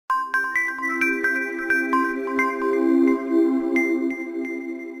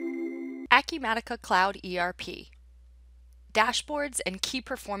Acumatica Cloud ERP. Dashboards and key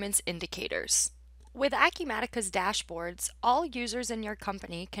performance indicators. With Acumatica's dashboards, all users in your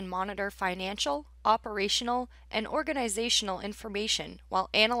company can monitor financial, operational, and organizational information while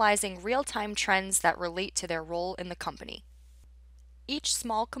analyzing real-time trends that relate to their role in the company. Each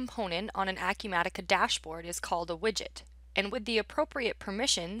small component on an Acumatica dashboard is called a widget, and with the appropriate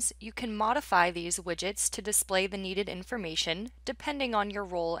permissions, you can modify these widgets to display the needed information depending on your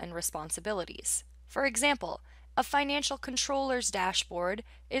role and responsibilities. For example, a financial controller's dashboard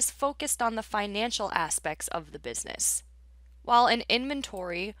is focused on the financial aspects of the business, while an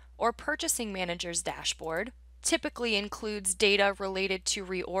inventory or purchasing manager's dashboard typically includes data related to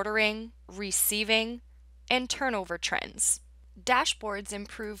reordering, receiving, and turnover trends. Dashboards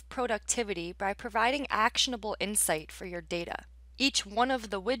improve productivity by providing actionable insight for your data. Each one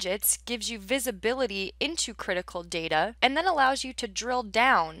of the widgets gives you visibility into critical data and then allows you to drill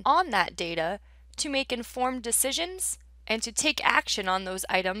down on that data to make informed decisions and to take action on those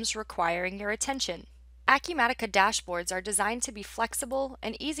items requiring your attention. Acumatica dashboards are designed to be flexible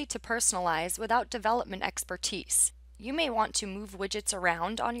and easy to personalize without development expertise. You may want to move widgets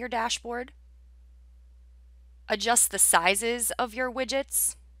around on your dashboard, adjust the sizes of your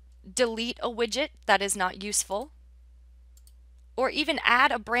widgets, delete a widget that is not useful, or even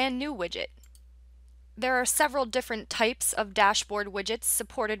add a brand new widget. There are several different types of dashboard widgets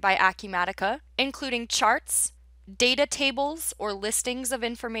supported by Acumatica, including charts, data tables or listings of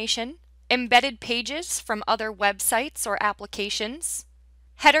information, embedded pages from other websites or applications,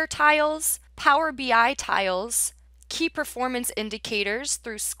 header tiles, Power BI tiles, key performance indicators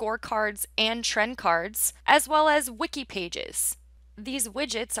through scorecards and trend cards, as well as wiki pages. These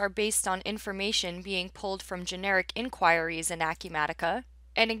widgets are based on information being pulled from generic inquiries in Acumatica,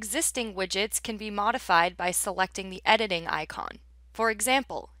 and existing widgets can be modified by selecting the editing icon. For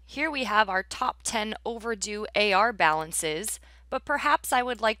example, here we have our top 10 overdue AR balances, but perhaps I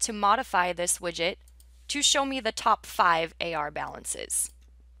would like to modify this widget to show me the top 5 AR balances.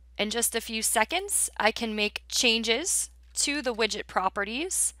 In just a few seconds, I can make changes to the widget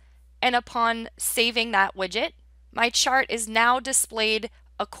properties, and upon saving that widget, my chart is now displayed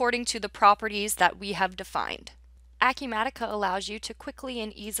according to the properties that we have defined. Acumatica allows you to quickly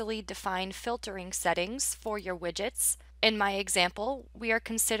and easily define filtering settings for your widgets. In my example, we are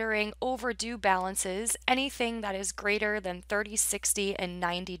considering overdue balances anything that is greater than 30, 60, and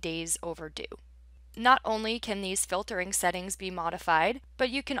 90 days overdue. Not only can these filtering settings be modified, but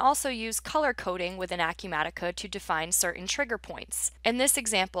you can also use color coding within Acumatica to define certain trigger points. In this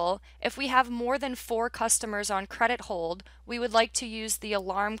example, if we have more than 4 customers on credit hold, we would like to use the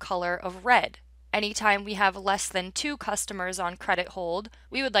alarm color of red. Anytime we have less than 2 customers on credit hold,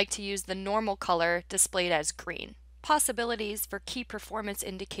 we would like to use the normal color displayed as green. Possibilities for key performance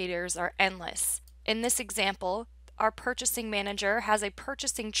indicators are endless. In this example, our purchasing manager has a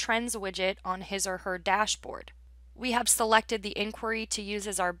purchasing trends widget on his or her dashboard. We have selected the inquiry to use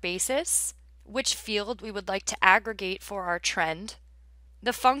as our basis, which field we would like to aggregate for our trend,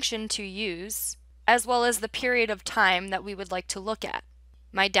 the function to use, as well as the period of time that we would like to look at.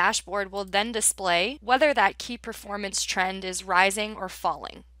 My dashboard will then display whether that key performance trend is rising or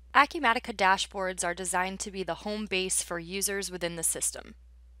falling. Acumatica dashboards are designed to be the home base for users within the system.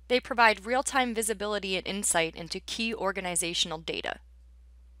 They provide real-time visibility and insight into key organizational data.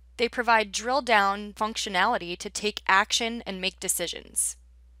 They provide drill-down functionality to take action and make decisions.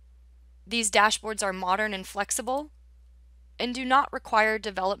 These dashboards are modern and flexible and do not require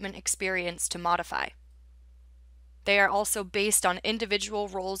development experience to modify. They are also based on individual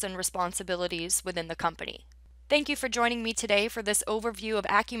roles and responsibilities within the company. Thank you for joining me today for this overview of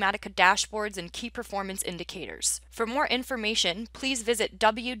Acumatica dashboards and key performance indicators. For more information, please visit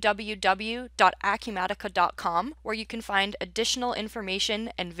www.acumatica.com, where you can find additional information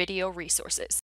and video resources.